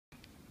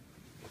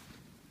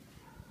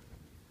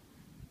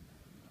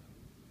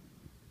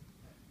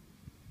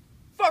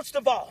First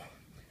of all,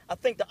 I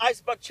think the Ice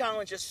Bucket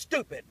Challenge is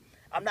stupid.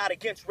 I'm not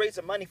against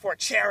raising money for a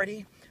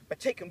charity, but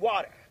taking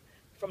water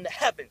from the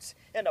heavens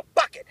in a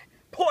bucket,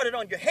 pouring it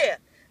on your head,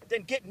 and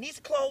then getting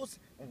these clothes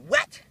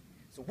wet,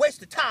 it's a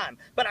waste of time.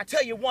 But I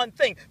tell you one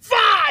thing,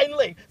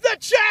 finally, the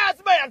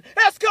Chaz man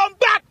has come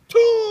back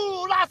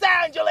to Los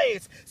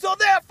Angeles. So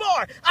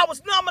therefore, I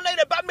was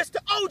nominated by Mr.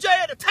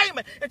 OJ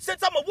Entertainment, and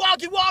since I'm a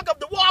woggy wog of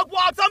the wog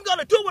wogs, I'm going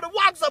to do what a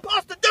wog's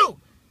supposed to do.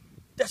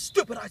 The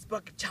stupid Ice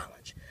Bucket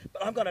Challenge.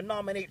 But I'm going to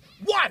nominate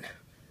 1,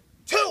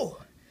 2,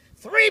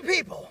 3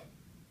 people.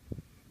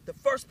 The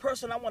first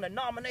person I want to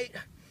nominate,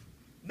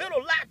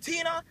 little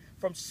Latina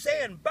from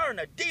San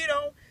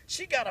Bernardino.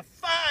 She got a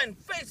fine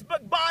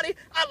Facebook body.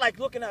 I like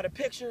looking at her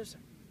pictures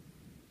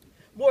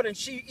more than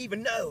she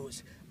even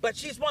knows. But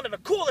she's one of the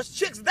coolest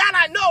chicks that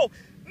I know,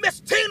 Miss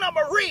Tina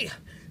Marie.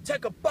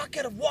 Take a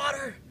bucket of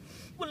water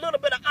with a little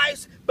bit of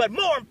ice, but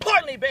more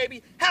importantly,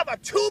 baby, have a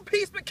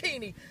 2-piece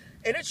bikini,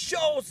 and it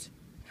shows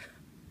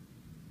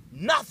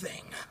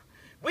nothing.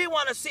 We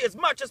want to see as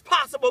much as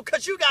possible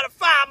because you got a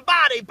fine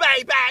body,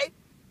 baby.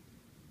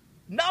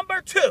 Number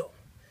 2,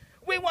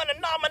 we want to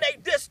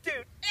nominate this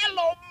dude.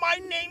 Hello, my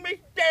name is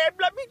Deb.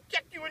 Let me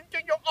check you into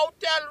your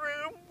hotel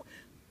room.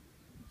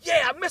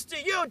 Yeah, Mr.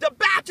 You, the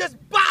batch is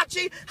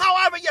Bocce.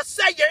 However you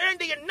say your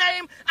Indian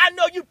name, I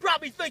know you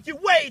probably think you're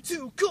way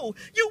too cool.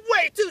 You're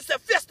way too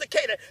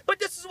sophisticated. But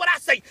this is what I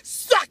say,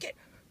 suck it.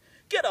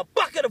 Get a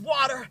bucket of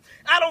water.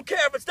 I don't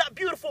care if it's that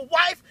beautiful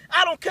wife.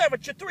 I don't care if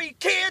it's your 3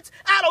 kids.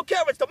 I don't care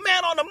if it's the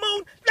man on the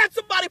moon. Let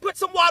somebody put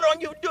some water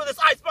on you and do this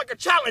Ice Bucket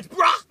Challenge,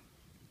 bruh.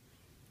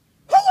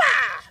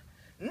 Hooah!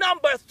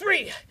 Number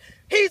 3,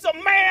 he's a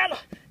man,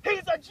 he's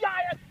a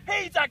giant,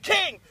 he's a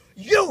king.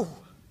 You,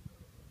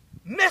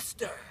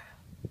 Mr.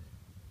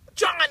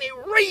 Johnny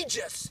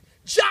Regis.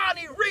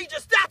 Johnny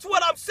Regis, that's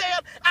what I'm saying.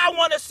 I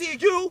want to see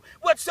you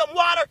with some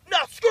water.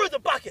 Now, screw the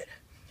bucket.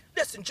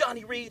 Listen,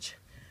 Johnny Regis,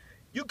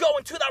 you go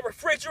into that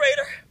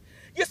refrigerator,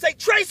 you say,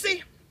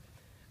 Tracy,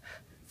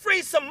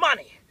 freeze some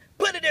money,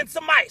 put it in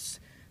some ice,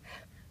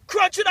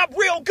 crunch it up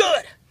real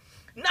good.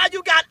 Now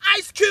you got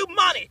ice cube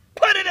money.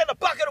 Put it in a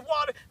bucket of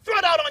water. Throw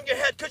it out on your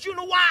head. Because you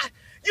know why?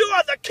 You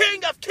are the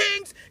king of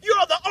kings. You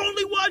are the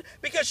only one.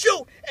 Because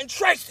you and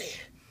Tracy,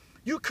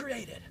 you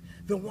created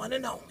the one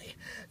and only.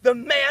 The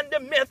man, the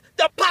myth,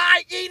 the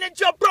pie-eating,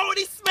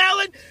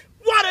 jabroni-smelling,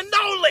 one and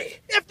only.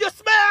 If you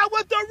smell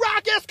what the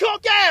rock is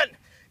cooking,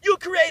 you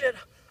created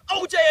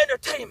OJ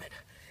Entertainment.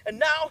 And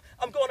now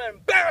I'm going to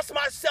embarrass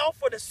myself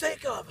for the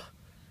sake of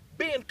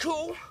being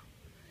cool.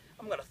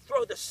 I'm going to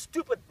throw this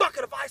stupid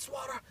bucket of ice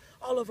water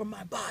all over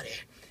my body.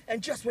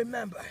 And just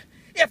remember,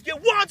 if you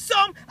want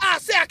some, I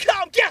say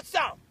come get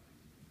some.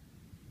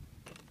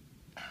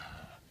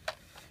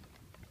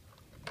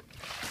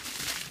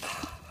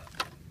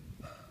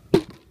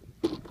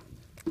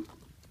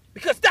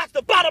 Because that's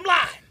the bottom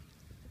line.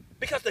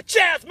 Because the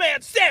Chaz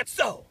man said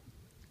so.